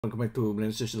Welcome back to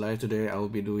BSLIVE. Today I will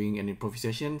be doing an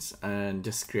improvisations and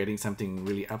just creating something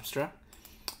really abstract.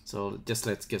 So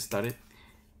let's get started.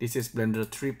 This is Blender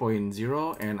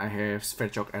 3.0 and I have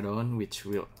Sverchok add-on which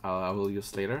I will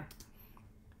use later.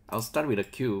 I'll start with a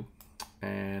cube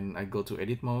and I go to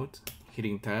edit mode,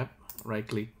 hitting tab, right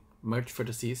click, merge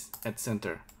vertices at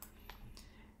center.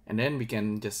 And then we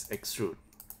can just extrude.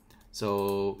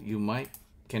 So you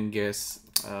can guess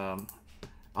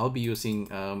I'll be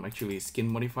using actually Skin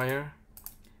Modifier.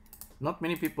 Not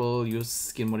many people use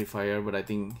Skin Modifier, but I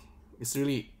think it's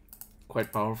really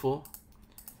quite powerful.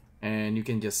 And you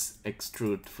can just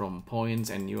extrude from points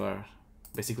and you are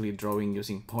basically drawing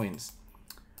using points.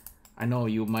 I know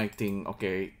you might think,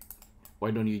 okay,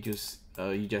 why don't you just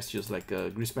use like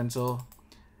a grease pencil?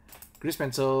 Grease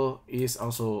pencil is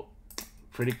also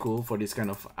pretty cool for this kind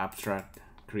of abstract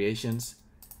creations.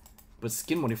 But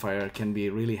Skin Modifier can be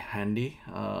really handy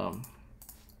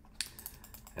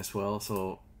as well.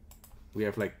 So we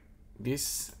have like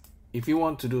this. If you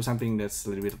want to do something that's a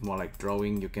little bit more like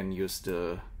drawing, you can use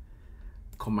the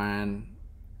command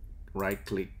right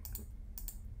click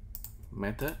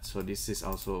method. So this is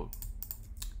also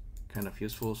kind of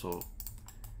useful. So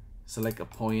select a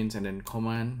point and then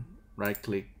command right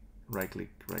click, right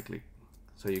click, right click.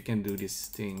 So you can do this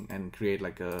thing and create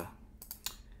like a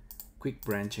quick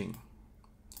branching.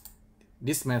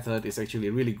 This method is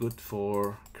actually really good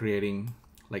for creating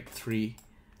like tree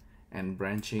and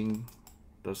branching,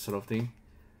 those sort of thing.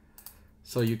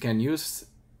 So you can use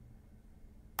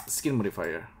Skin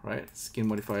Modifier, right? Skin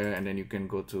Modifier, and then you can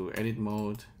go to edit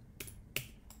mode,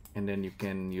 and then you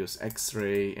can use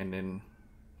X-ray, and then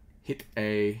hit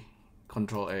A,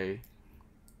 Control A.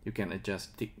 You can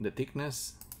adjust the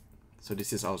thickness. So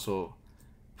this is also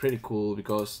pretty cool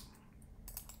because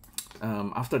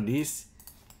after this,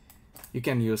 you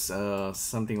can use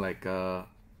something like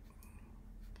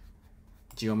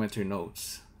geometry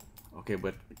nodes. Okay,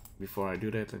 but before I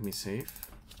do that, let me save.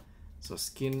 So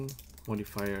Skin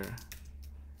Modifier,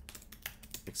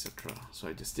 etc. So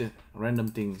I just did random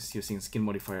things using Skin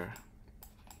Modifier.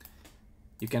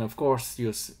 You can of course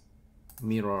use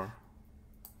mirror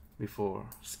before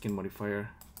Skin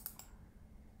Modifier.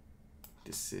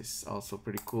 This is also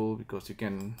pretty cool because you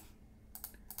can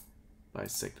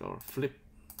bisect or flip.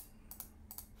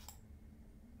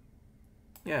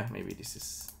 Yeah, maybe this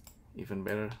is even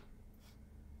better.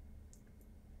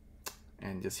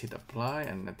 And just hit apply,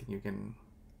 and I think you can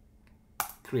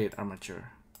create armature.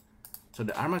 So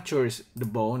the armature is, the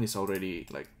bone is already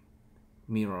like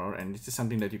mirror, and this is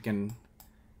something that you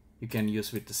can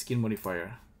use with the Skin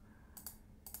Modifier.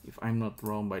 If I'm not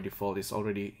wrong, by default it's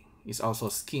also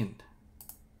skinned.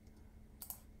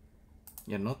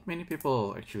 Yeah, not many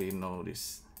people actually know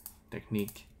this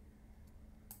technique.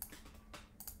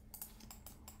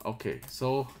 Okay,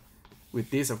 so with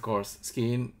this, of course,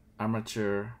 skin,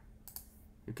 armature,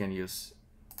 you can use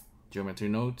geometry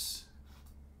nodes,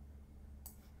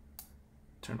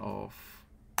 turn off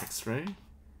X-ray,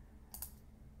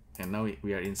 and now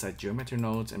we are inside geometry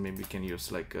nodes, and maybe we can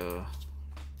use like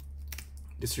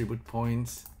distribute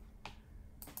points.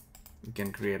 We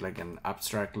can create like an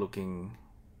abstract looking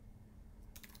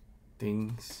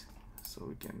things.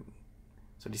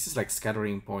 So this is like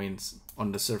scattering points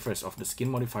on the surface of the Skin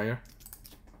Modifier,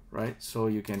 right? So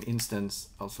you can instance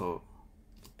also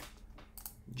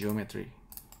geometry.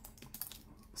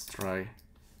 Let's try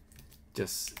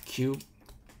just cube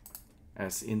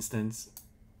as instance.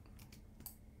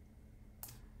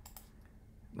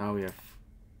 Now we have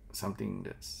something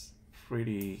that's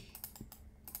pretty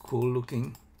cool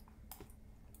looking.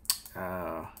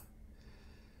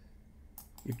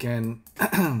 You can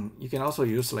you can also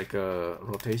use like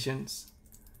rotations,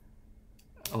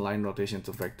 align rotation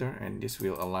to vector, and this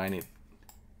will align it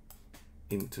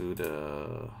into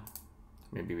the,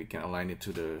 maybe we can align it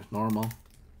to the normal.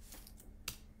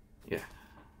 Yeah,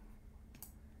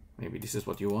 maybe this is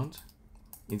what you want.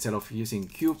 Instead of using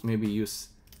cube, maybe use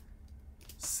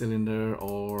cylinder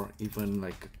or even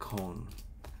like a cone.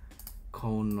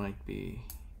 Cone might be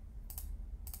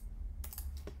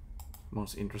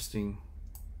most interesting.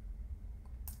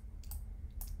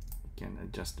 Can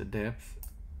adjust the depth,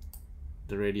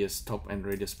 the radius top and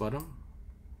radius bottom.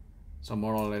 So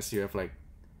more or less you have like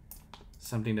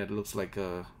something that looks like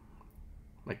a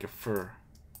fur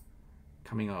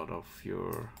coming out of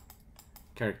your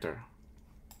character.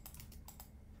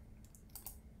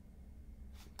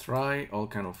 Try all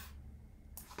kind of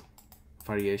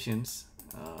variations.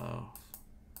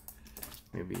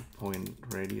 Maybe point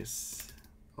radius,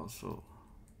 also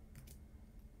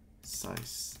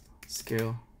size,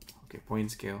 scale. Okay,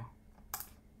 point scale,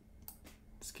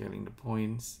 scaling the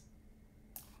points.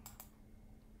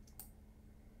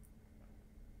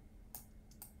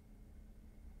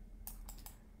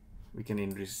 we can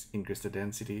increase the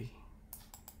density.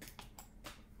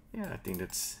 Yeah, I think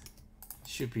that's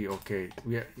should be okay.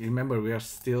 Remember we are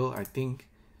still, I think,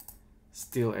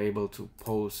 still able to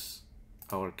pose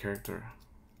our character.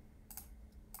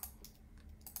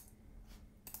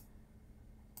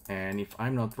 And if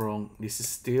I'm not wrong, this is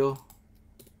still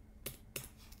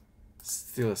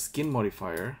a skin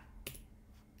modifier.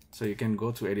 So you can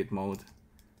go to edit mode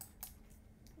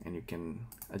and you can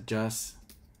adjust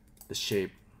the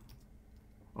shape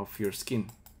of your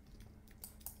skin.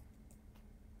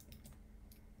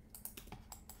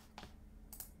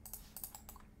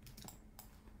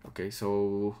 Okay,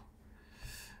 so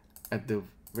at the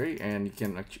very end you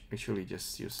can actually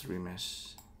just use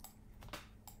remesh.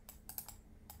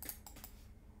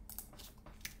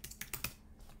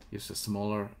 Use a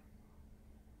smaller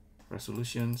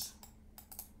resolutions,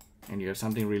 and you have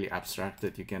something really abstract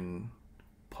that you can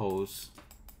pose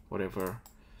whatever.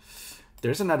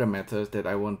 There's another method that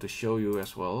I want to show you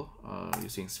as well,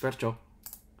 using Sverchok.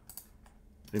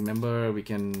 Remember, we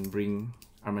can bring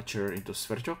Armature into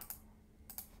Sverchok,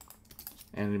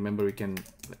 and remember we can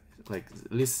like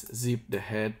list zip the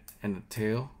head and the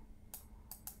tail,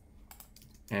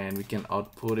 and we can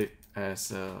output it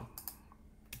as a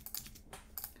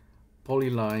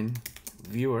polyline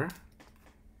viewer.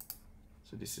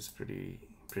 So this is pretty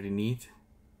neat.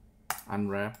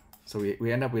 Unwrap. So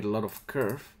we end up with a lot of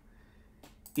curve.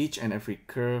 Each and every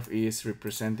curve is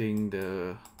representing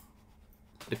the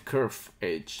curve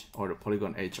edge or the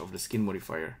polygon edge of the skin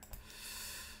modifier.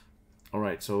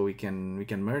 Alright, so we can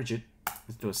merge it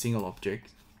into a single object.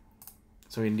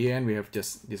 So in the end we have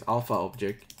just this alpha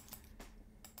object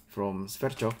from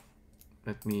Sverchok.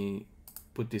 Let me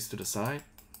put this to the side.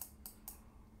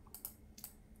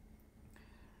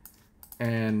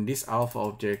 And this alpha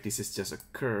object, this is just a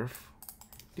curve.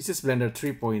 This is Blender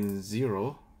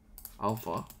 3.0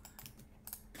 alpha.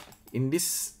 In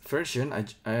this version,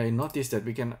 I noticed that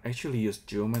we can actually use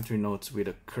geometry nodes with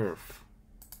a curve.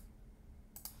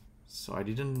 So I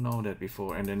didn't know that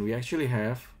before. And then we actually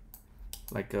have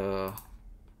like a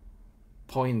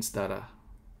points data.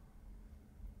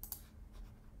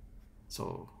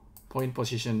 So point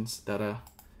positions data,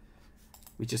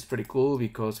 which is pretty cool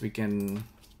because we can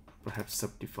perhaps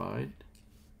subdivide.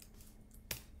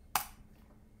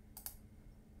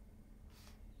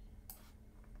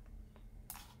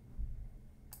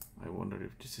 I wonder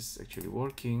if this is actually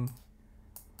working.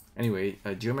 Anyway,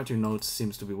 geometry nodes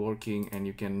seems to be working, and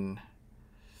you can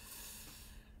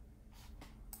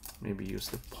maybe use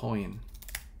the point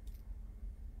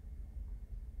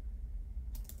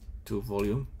to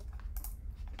volume.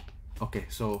 Okay,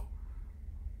 so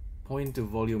point to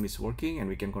volume is working, and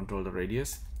we can control the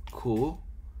radius. Cool.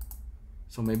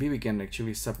 So maybe we can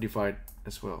actually subdivide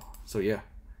as well. So yeah,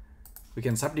 we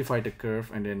can subdivide the curve,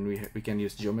 and then we can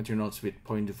use geometry nodes with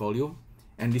point to volume,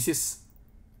 and this is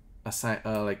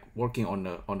like working on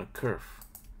the curve.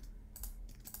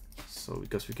 So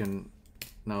because we can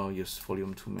now use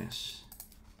volume to mesh.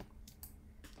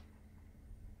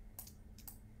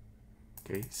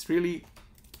 Okay, it's really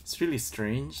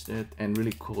strange that, and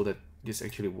really cool that this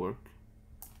actually worked.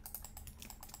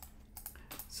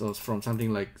 So it's from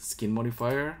something like Skin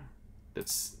Modifier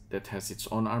that has its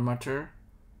own armature.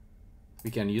 We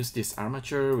can use this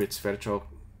armature with Sverchok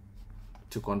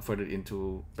to convert it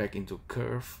back into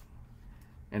curve,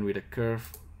 and with a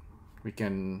curve we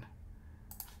can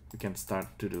start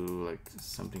to do like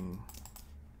something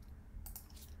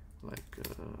like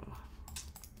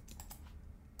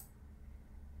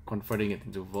converting it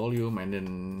into volume, and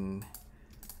then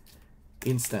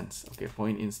instance. Okay,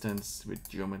 point instance with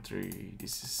geometry.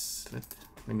 This is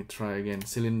let me try again.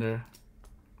 Cylinder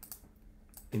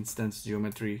instance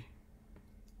geometry.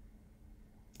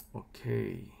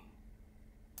 Okay,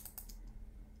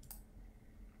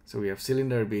 so we have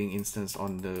cylinder being instanced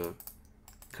on the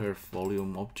curve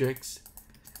volume objects,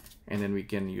 and then we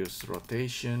can use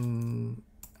rotation,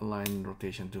 align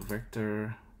rotation to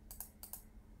vector,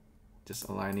 just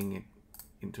aligning it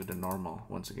into the normal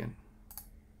once again.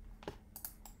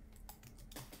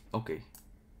 Okay,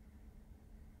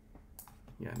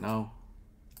 yeah, now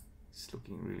it's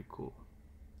looking really cool.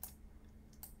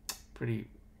 Pretty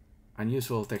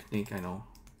unusual technique, I know.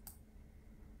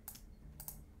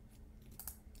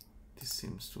 This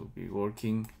seems to be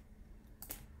working.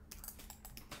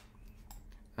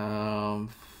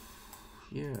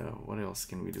 Yeah, what else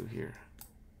can we do here?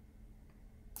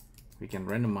 We can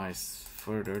randomize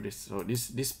further this. So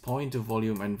this point to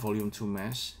volume and volume to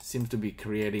mesh seems to be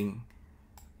creating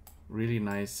really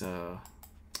nice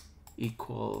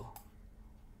equal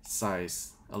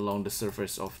size along the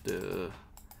surface of the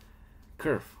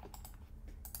curve.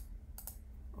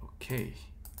 Okay,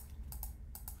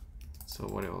 so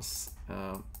what else?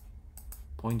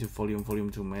 Point to volume, volume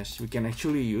to mesh. We can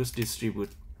actually use distribute,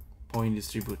 point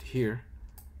distribute here.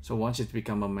 So once it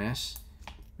become a mesh,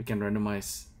 we can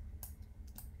randomize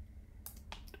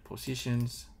the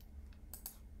positions,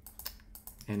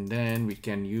 and then we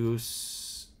can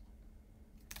use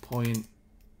point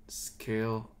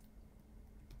scale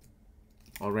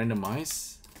or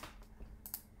randomize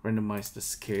the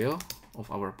scale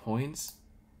of our points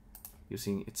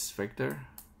using its vector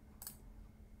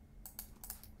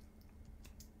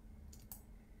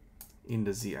in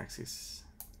the z-axis.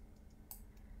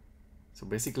 So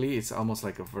basically it's almost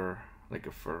like a fur,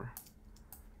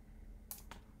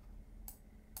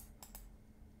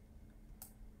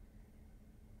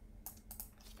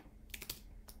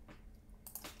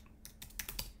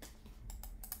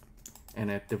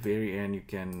 and at the very end you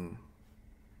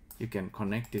can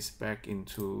connect this back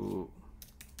into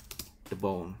the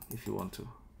bone if you want to.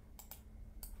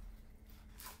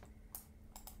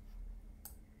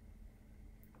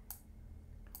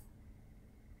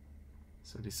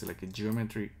 So this is like a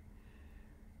geometry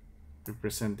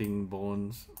representing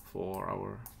bones for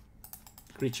our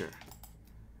creature.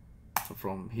 So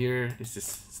from here, this is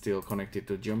still connected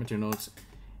to geometry nodes.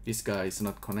 This guy is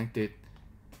not connected,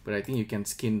 but I think you can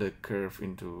skin the curve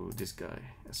into this guy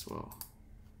as well.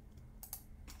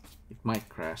 It might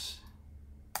crash.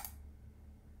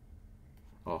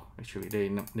 Oh, actually they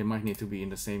might need to be in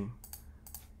the same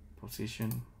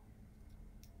position.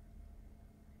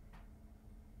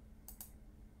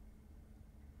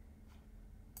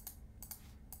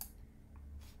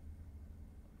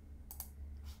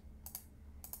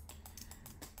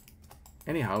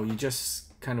 Anyhow, you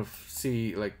just kind of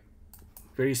see like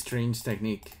very strange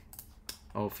technique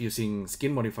of using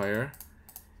Skin Modifier,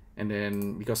 and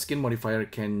then because Skin Modifier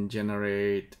can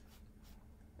generate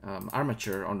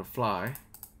armature on the fly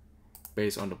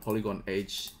based on the polygon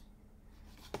edge.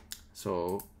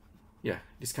 So yeah,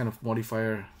 this kind of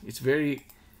modifier, it's very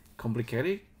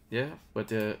complicated, yeah, but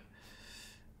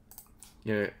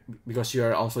yeah, because you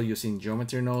are also using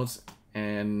geometry nodes,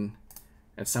 and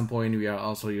at some point we are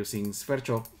also using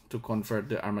Sverchok to convert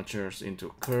the armatures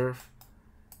into curve,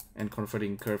 and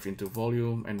converting curve into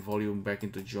volume, and volume back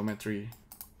into geometry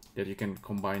that you can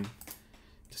combine,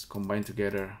 just combine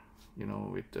together, you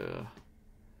know, with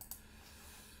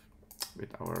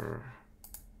our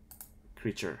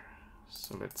creature.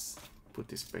 So let's put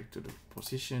this back to the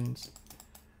positions.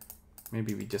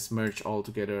 Maybe we just merge all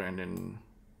together and then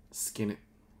skin it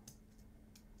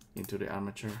into the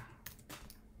armature.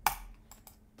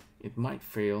 It might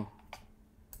fail.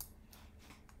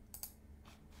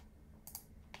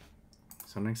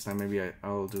 So next time maybe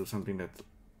I'll do something that's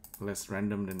less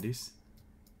random than this.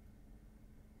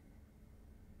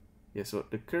 Yeah, so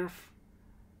the curve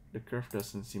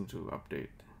doesn't seem to update.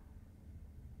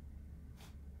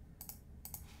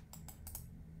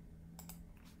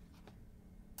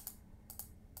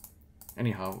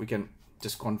 Anyhow, we can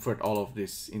just convert all of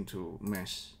this into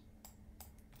mesh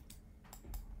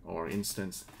or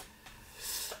instance.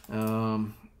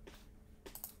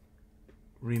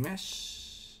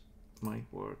 Remesh might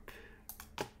work.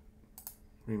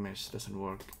 Remesh doesn't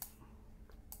work.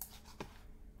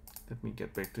 Let me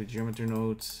get back to geometry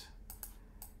nodes.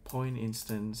 Point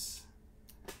instance.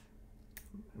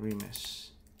 Remesh.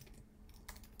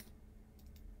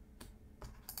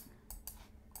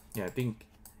 Yeah, I think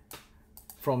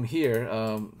from here,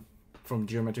 from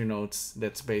geometry nodes,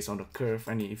 that's based on the curve,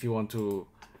 and if you want to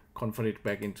convert it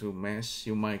back into mesh,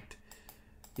 you might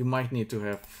need to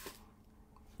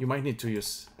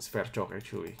use Sverchok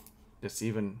actually. That's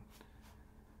even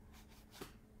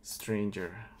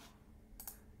stranger.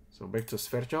 So back to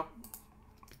Sverchok,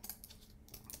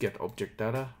 get object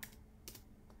data,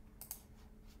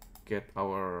 get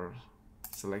our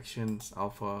selections,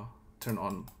 alpha, turn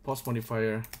on pose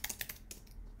modifier.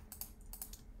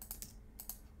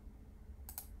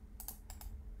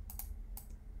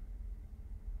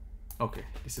 Okay,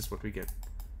 this is what we get.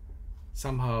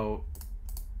 Somehow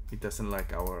it doesn't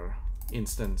like our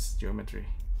instance geometry.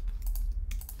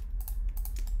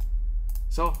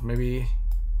 So maybe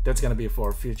that's gonna be for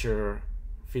a future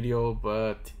video,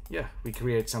 but yeah, we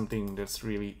create something that's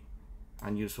really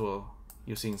unusual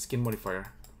using Skin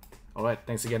Modifier. Alright,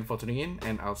 thanks again for tuning in,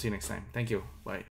 and I'll see you next time. Thank you, bye.